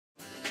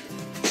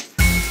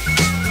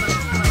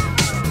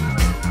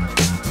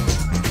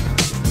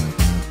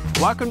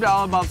Welcome to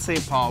All About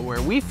St. Paul,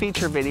 where we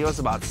feature videos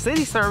about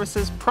city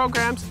services,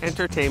 programs,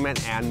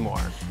 entertainment, and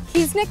more.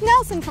 He's Nick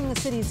Nelson from the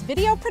city's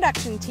video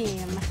production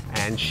team.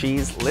 And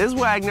she's Liz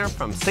Wagner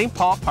from St.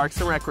 Paul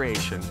Parks and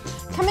Recreation.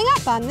 Coming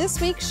up on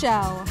this week's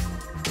show.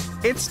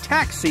 It's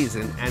tax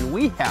season, and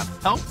we have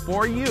help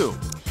for you.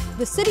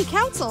 The City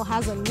Council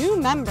has a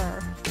new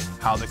member.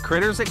 How the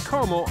critters at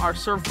Como are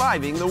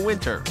surviving the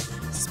winter.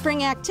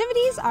 Spring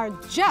activities are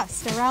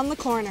just around the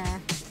corner.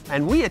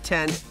 And we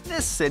attend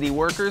this city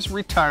workers'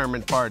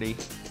 retirement party.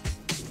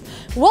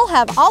 We'll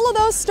have all of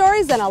those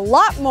stories and a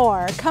lot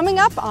more coming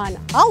up on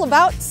All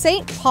About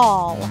St.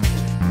 Paul.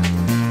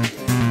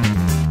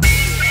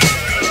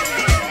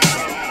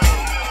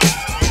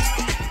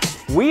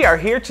 We are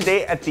here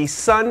today at the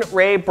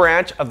Sunray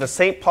branch of the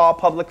St. Paul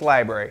Public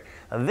Library.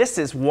 This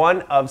is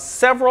one of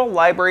several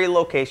library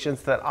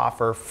locations that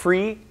offer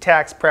free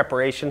tax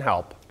preparation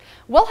help.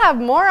 We'll have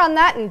more on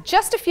that in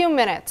just a few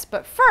minutes,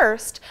 but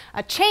first,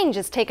 a change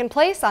has taken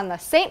place on the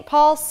St.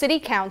 Paul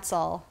City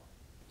Council.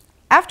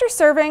 After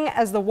serving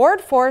as the Ward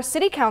 4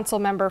 City Council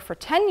member for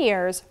 10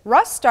 years,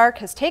 Russ Stark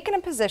has taken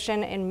a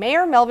position in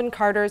Mayor Melvin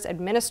Carter's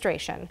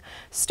administration.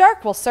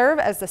 Stark will serve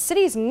as the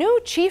city's new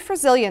Chief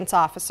Resilience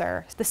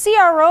Officer. The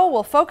CRO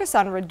will focus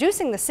on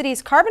reducing the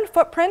city's carbon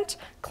footprint,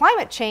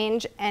 climate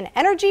change, and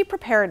energy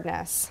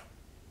preparedness.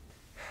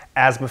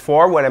 As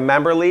before, when a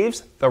member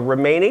leaves, the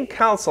remaining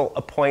council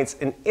appoints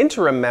an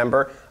interim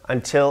member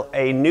until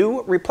a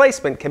new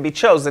replacement can be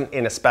chosen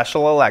in a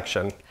special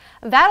election.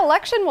 That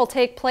election will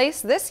take place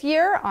this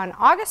year on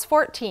August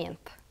 14th.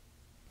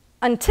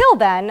 Until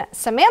then,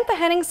 Samantha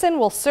Henningsen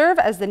will serve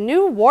as the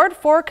new Ward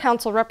 4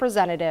 Council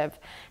representative.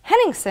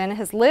 Henningsen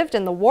has lived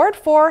in the Ward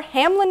 4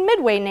 Hamlin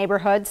Midway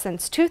neighborhood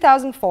since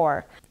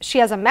 2004. She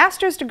has a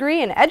master's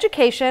degree in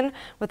education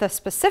with a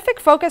specific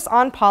focus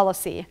on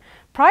policy.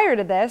 Prior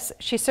to this,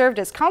 she served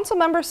as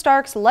Councilmember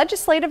Stark's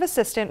legislative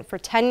assistant for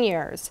 10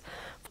 years.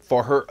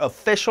 For her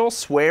official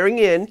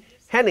swearing-in,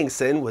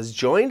 Henningsen was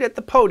joined at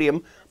the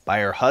podium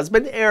by her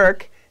husband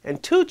Eric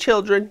and two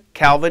children,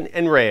 Calvin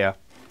and Rhea.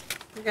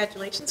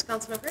 Congratulations,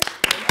 Councilmember.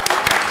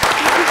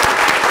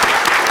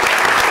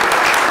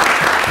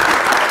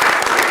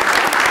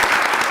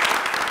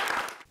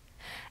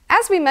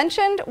 As we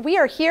mentioned, we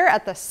are here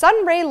at the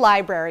Sunray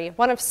Library,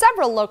 one of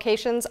several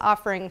locations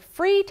offering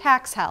free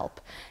tax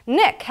help.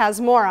 Nick has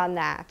more on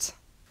that.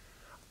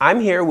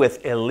 I'm here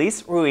with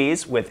Elise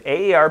Ruiz with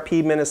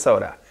AARP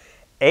Minnesota.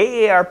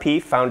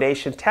 AARP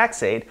Foundation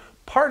Tax Aid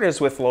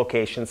partners with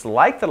locations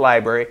like the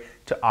library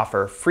to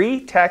offer free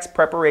tax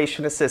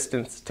preparation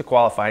assistance to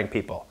qualifying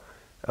people.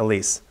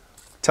 Elise,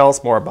 tell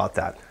us more about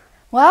that.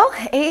 Well,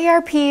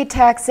 AARP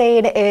Tax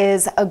Aid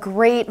is a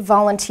great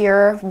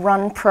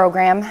volunteer-run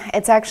program.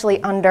 It's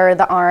actually under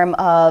the arm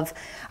of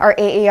our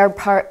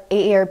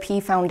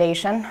AARP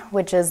Foundation,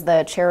 which is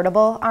the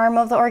charitable arm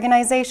of the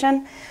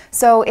organization.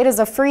 So it is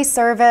a free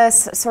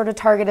service, sort of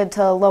targeted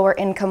to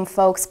lower-income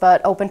folks, but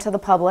open to the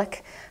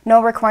public.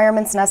 No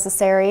requirements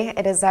necessary.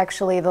 It is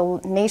actually the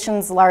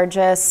nation's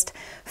largest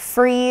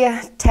free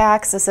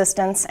tax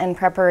assistance and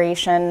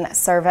preparation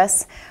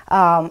service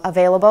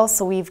available.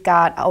 So we've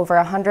got over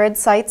 100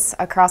 sites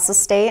across the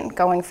state,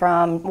 going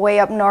from way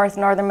up north,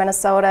 northern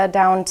Minnesota,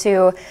 down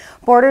to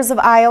borders of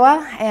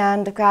Iowa,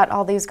 and got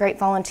all these great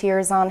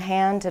volunteers on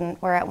hand, and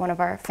we're at one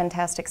of our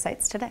fantastic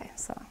sites today.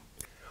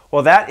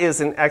 Well, that is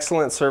an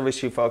excellent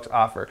service you folks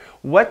offer.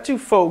 What do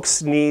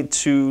folks need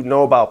to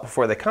know about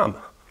before they come?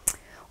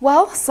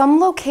 Well,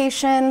 some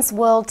locations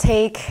will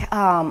take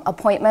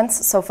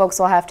appointments, so folks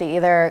will have to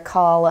either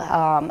call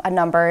a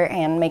number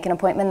and make an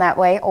appointment that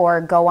way, or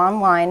go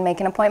online, make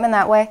an appointment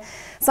that way.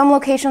 Some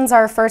locations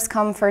are first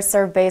come, first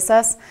served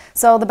basis.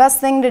 So the best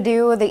thing to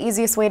do, the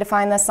easiest way to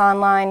find this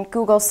online,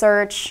 Google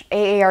search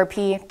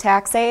AARP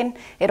Tax Aid.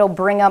 It'll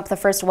bring up the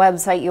first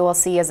website you will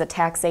see as a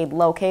tax aid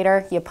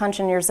locator. You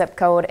punch in your zip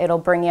code, it'll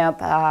bring you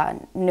up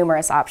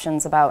numerous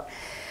options about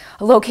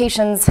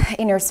locations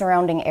in your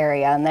surrounding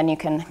area, and then you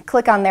can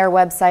click on their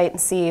website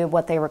and see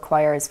what they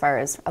require as far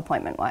as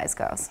appointment-wise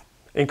goes.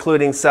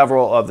 Including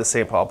several of the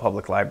St. Paul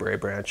Public Library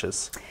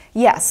branches.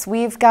 Yes,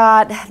 we've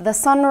got the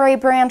Sunray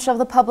branch of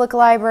the public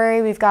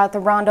library, we've got the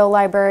Rondo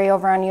Library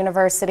over on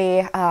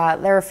University. There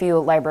are a few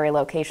library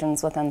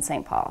locations within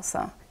St. Paul,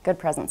 so good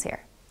presence here.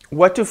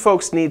 What do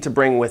folks need to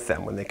bring with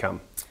them when they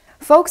come?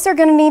 Folks are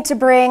going to need to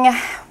bring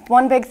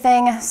one big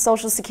thing,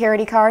 Social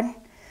Security card.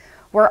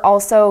 We're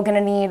also going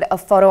to need a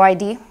photo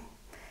ID.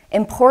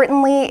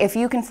 Importantly, if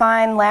you can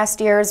find last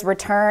year's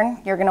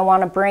return, you're going to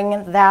want to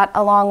bring that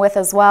along with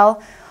as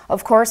well.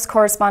 Of course,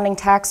 corresponding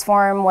tax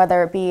form,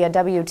 whether it be a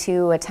W-2,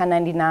 a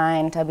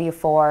 1099,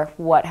 W-4,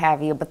 what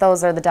have you, but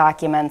those are the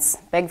documents.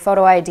 Big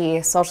photo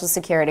ID, Social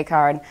Security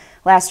card,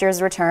 last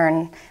year's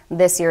return,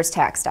 this year's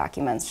tax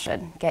documents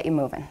should get you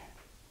moving.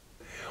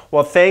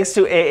 Well, thanks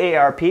to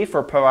AARP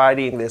for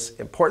providing this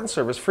important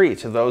service free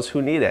to those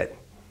who need it.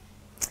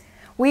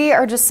 We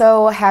are just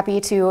so happy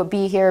to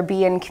be here,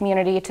 be in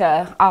community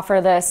to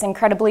offer this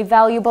incredibly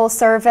valuable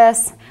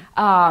service.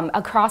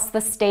 across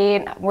the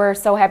state. We're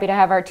so happy to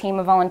have our team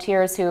of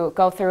volunteers who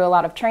go through a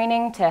lot of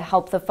training to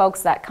help the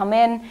folks that come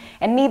in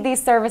and need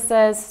these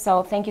services.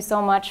 So thank you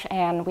so much,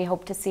 and we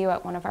hope to see you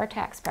at one of our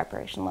tax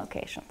preparation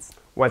locations.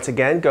 Once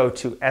again, go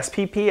to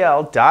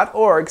sppl.org/tax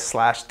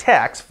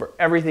for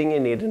everything you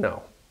need to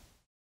know.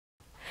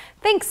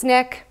 Thanks,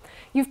 Nick.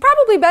 You've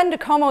probably been to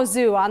Como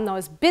Zoo on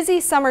those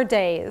busy summer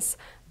days,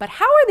 but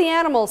how are the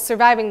animals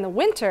surviving the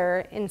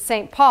winter in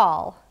St.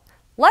 Paul?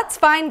 Let's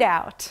find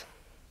out.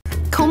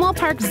 Como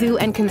Park Zoo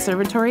and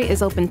Conservatory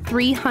is open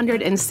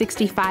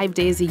 365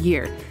 days a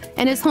year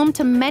and is home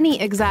to many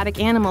exotic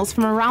animals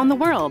from around the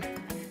world.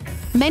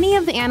 Many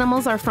of the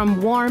animals are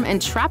from warm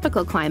and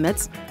tropical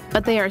climates,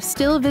 but they are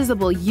still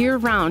visible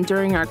year-round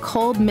during our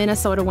cold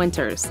Minnesota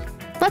winters.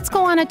 Let's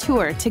go on a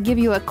tour to give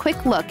you a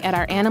quick look at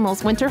our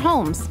animals' winter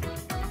homes.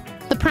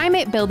 The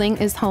Primate Building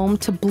is home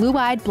to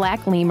blue-eyed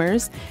black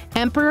lemurs,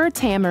 emperor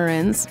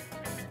tamarins,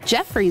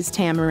 Jeffries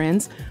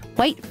tamarins,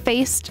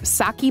 white-faced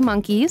Saki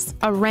monkeys,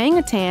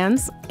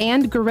 orangutans,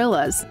 and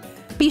gorillas.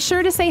 Be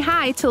sure to say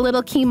hi to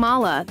little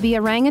Kimala, the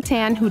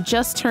orangutan who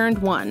just turned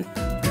 1.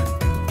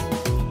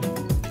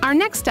 Our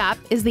next stop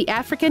is the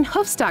African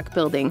Hoofstock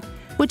Building,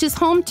 which is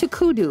home to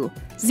kudu,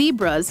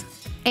 zebras,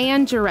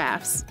 and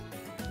giraffes.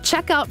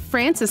 Check out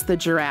Francis the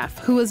giraffe,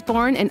 who was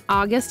born in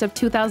August of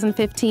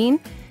 2015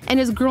 and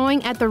is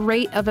growing at the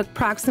rate of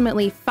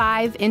approximately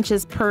 5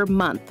 inches per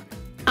month.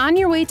 On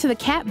your way to the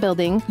cat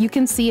building, you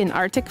can see an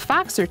Arctic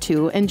fox or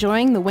two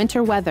enjoying the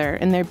winter weather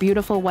in their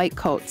beautiful white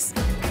coats.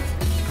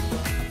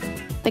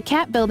 The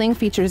cat building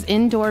features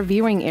indoor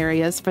viewing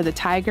areas for the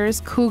tigers,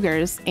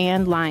 cougars,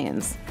 and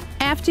lions.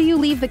 After you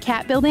leave the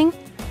cat building,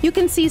 you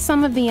can see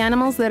some of the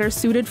animals that are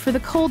suited for the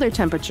colder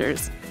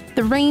temperatures.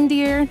 The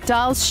reindeer,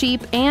 Dall's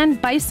sheep,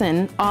 and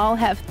bison all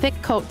have thick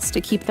coats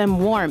to keep them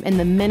warm in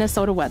the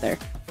Minnesota weather.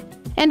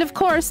 And of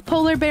course,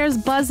 polar bears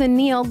Buzz and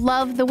Neil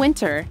love the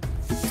winter.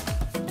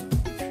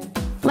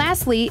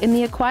 Lastly, in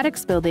the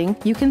aquatics building,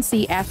 you can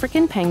see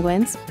African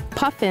penguins,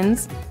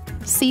 puffins,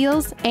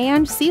 seals,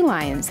 and sea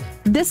lions.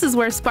 This is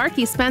where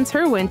Sparky spends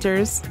her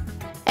winters.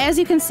 As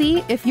you can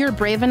see, if you're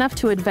brave enough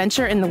to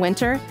adventure in the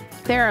winter,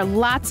 there are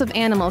lots of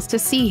animals to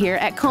see here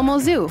at Como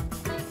Zoo.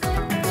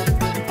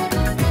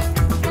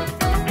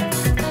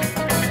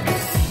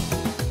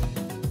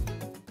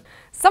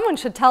 Someone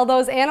should tell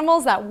those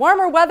animals that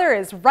warmer weather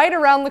is right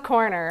around the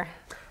corner.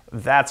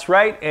 That's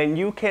right, and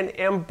you can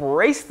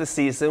embrace the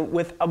season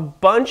with a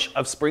bunch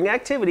of spring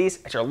activities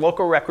at your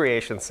local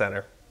recreation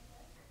center.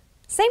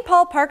 St.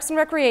 Paul Parks and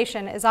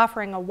Recreation is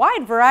offering a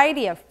wide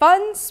variety of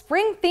fun,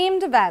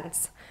 spring-themed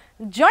events.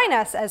 Join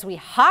us as we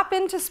hop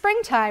into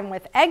springtime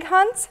with egg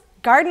hunts,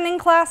 gardening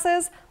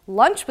classes,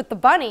 lunch with the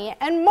bunny,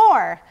 and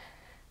more.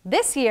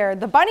 This year,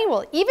 the bunny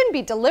will even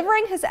be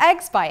delivering his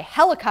eggs by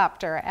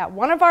helicopter at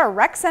one of our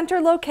rec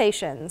center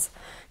locations.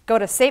 Go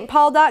to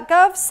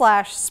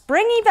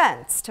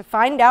stpaul.gov/spring-events to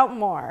find out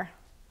more.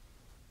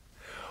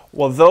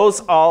 Well,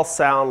 those all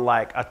sound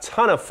like a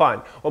ton of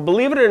fun. Well,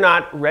 believe it or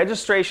not,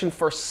 registration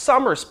for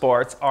summer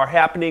sports are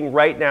happening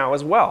right now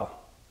as well.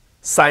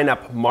 Sign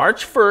up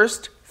March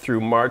 1st through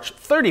March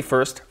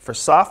 31st for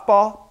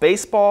softball,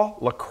 baseball,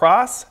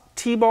 lacrosse,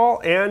 t-ball,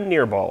 and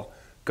nearball.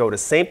 Go to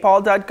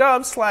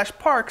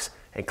stpaul.gov/parks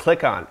and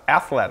click on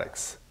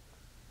athletics.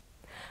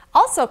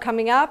 Also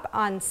coming up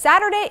on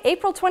Saturday,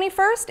 April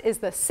 21st is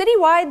the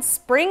citywide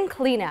spring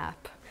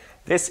cleanup.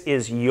 This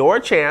is your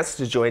chance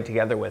to join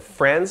together with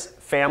friends,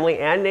 family,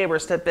 and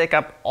neighbors to pick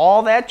up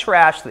all that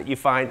trash that you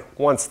find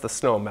once the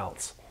snow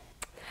melts.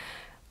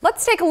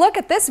 Let's take a look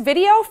at this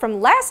video from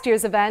last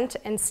year's event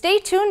and stay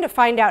tuned to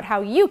find out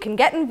how you can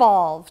get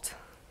involved.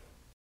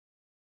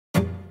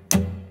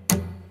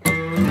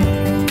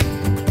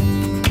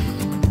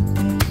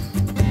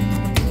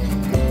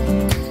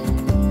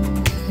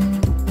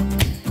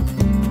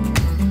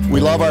 We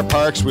love our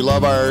parks, we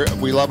love our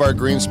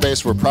green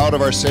space, we're proud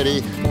of our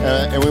city,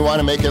 and we want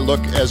to make it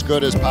look as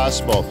good as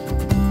possible.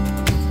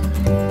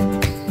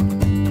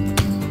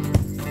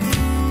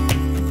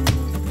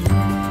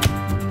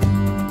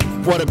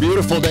 What a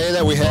beautiful day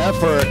that we have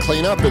for a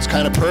cleanup. It's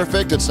kind of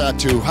perfect. It's not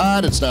too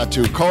hot, it's not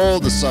too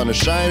cold, the sun is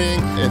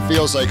shining. It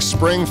feels like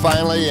spring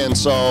finally, and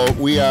so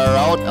we are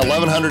out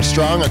 1,100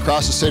 strong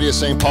across the city of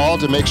St. Paul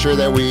to make sure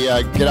that we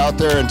get out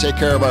there and take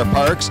care of our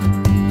parks.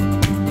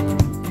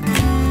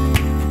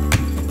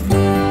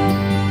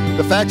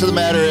 The fact of the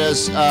matter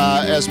is,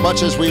 as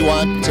much as we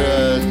want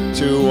to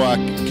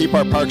keep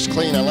our parks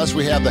clean, unless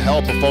we have the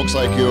help of folks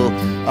like you,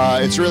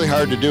 it's really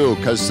hard to do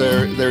because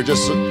they're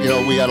just, you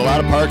know, we got a lot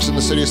of parks in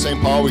the city of St.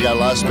 Paul, we got a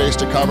lot of space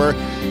to cover,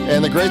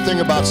 and the great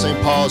thing about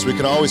St. Paul is we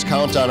can always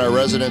count on our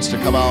residents to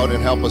come out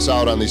and help us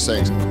out on these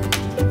things.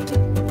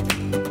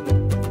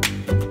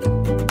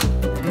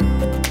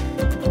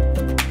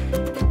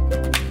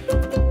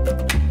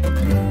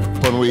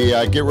 We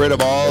get rid of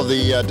all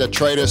the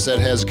detritus that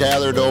has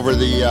gathered over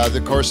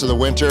the course of the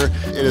winter.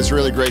 It is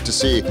really great to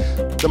see.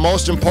 the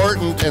most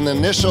important and the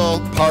initial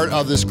part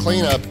of this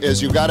cleanup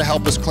is you've got to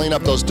help us clean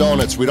up those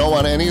donuts. We don't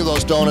want any of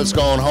those donuts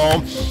going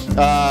home.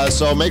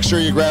 So make sure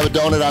you grab a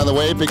donut on the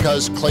way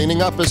because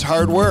cleaning up is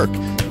hard work.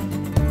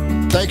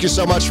 Thank you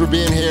so much for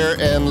being here,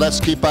 and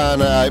let's keep on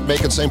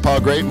making St. Paul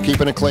great and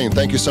keeping it clean.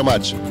 Thank you so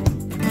much.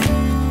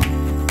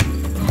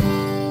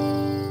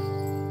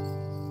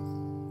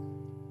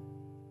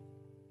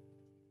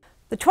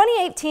 The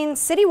 2018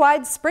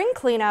 citywide spring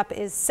cleanup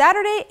is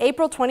Saturday,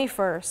 April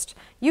 21st.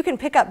 You can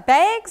pick up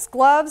bags,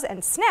 gloves,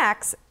 and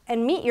snacks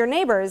and meet your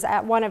neighbors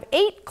at one of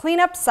 8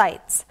 cleanup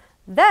sites.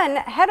 Then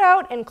head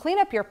out and clean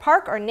up your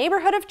park or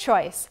neighborhood of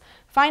choice.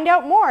 Find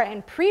out more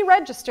and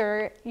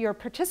pre-register your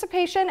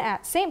participation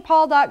at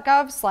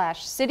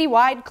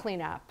stpaul.gov/citywide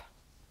cleanup.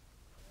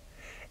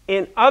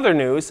 In other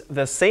news,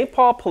 the St.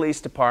 Paul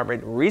Police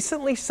Department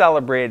recently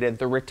celebrated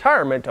the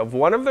retirement of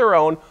one of their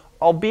own,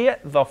 albeit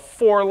the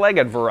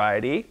 4-legged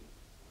variety.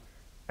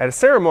 At a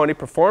ceremony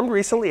performed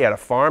recently at a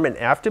farm in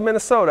Afton,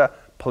 Minnesota,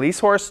 police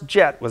horse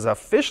Jet was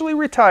officially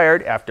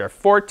retired after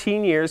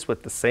 14 years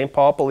with the St.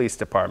 Paul Police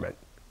Department.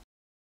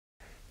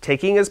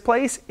 Taking his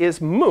place is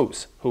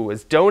Moose, who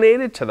was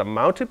donated to the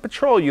Mounted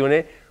Patrol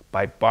Unit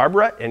by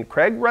Barbara and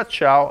Craig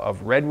Rutschow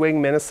of Red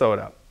Wing,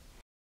 Minnesota.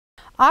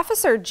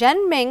 Officer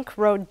Jen Mink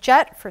rode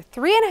Jet for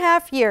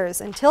 3.5 years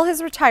until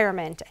his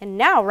retirement and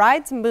now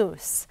rides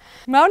Moose.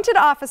 Mounted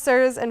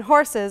officers and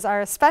horses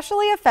are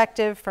especially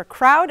effective for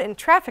crowd and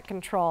traffic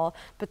control,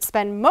 but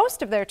spend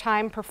most of their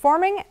time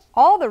performing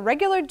all the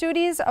regular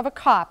duties of a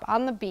cop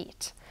on the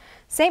beat.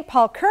 St.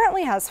 Paul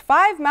currently has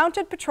 5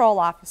 mounted patrol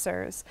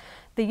officers.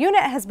 The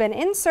unit has been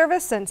in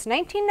service since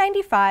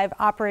 1995,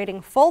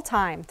 operating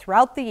full-time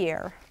throughout the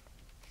year.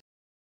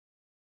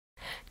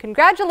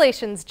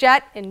 Congratulations,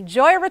 Jet.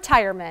 Enjoy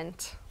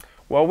retirement.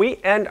 Well, we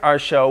end our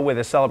show with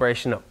a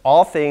celebration of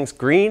all things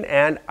green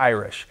and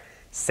Irish.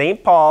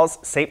 St. Paul's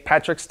St.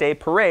 Patrick's Day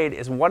Parade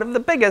is one of the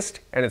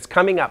biggest, and it's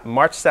coming up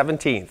March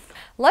 17th.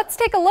 Let's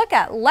take a look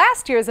at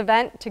last year's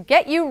event to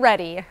get you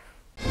ready.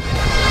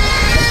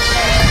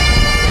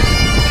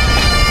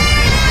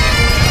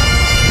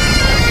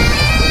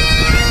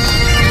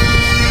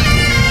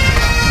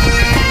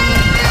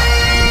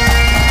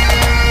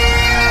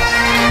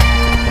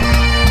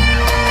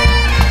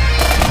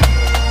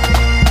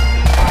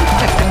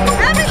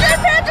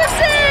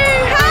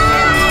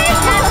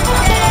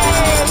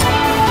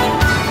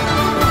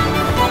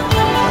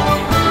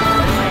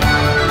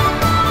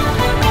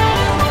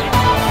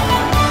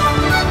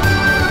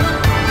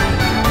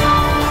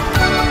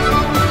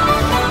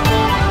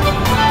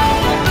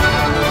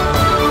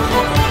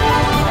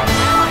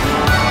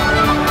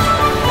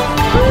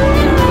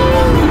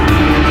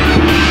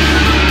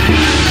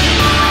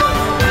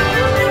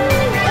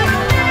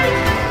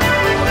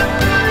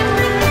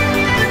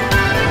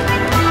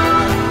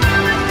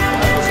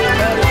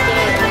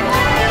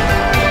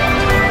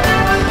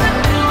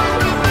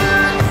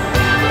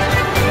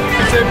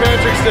 St.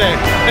 Patrick's Day.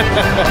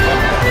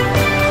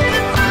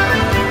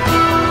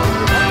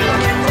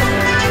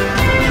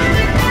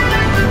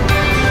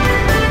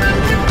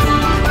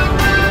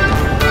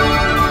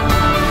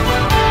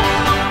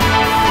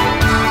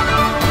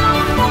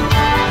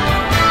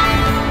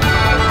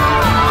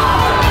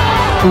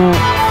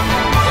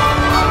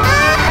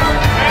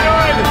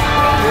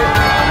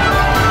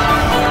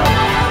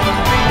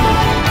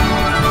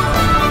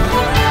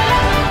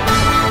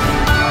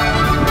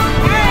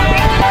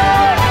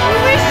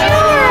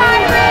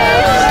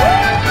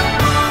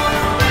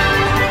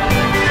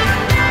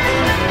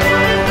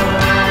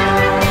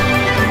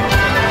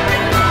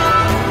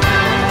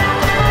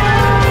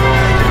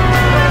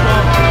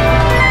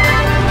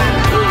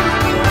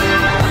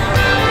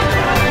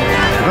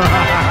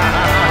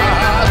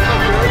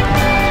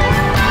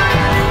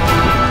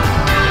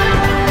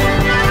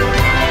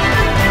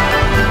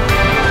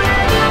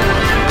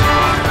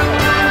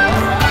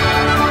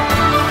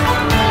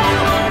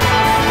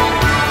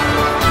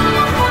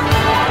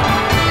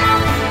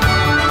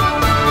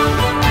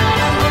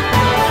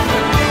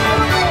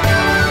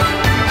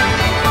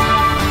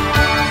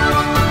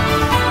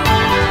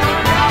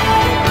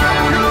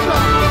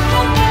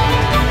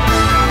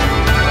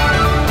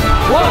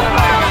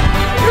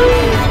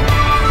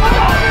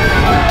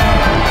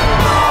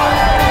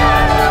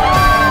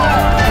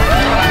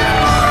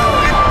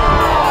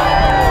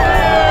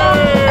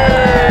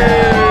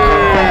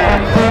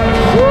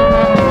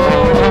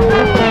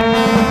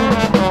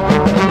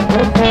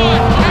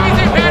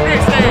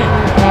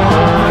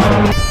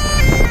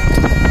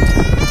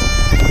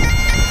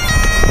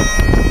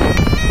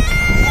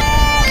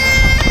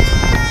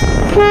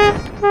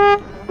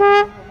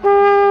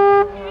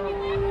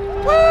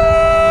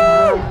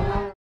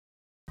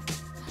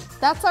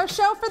 That's our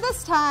show for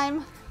this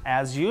time.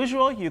 As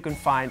usual, you can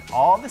find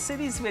all the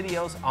city's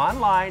videos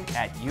online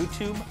at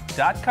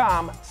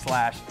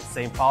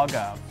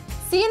youtube.com/stpaulgov.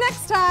 See you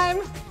next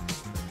time.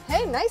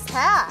 Hey, nice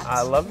hat.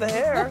 I love the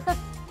hair.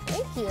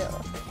 Thank you.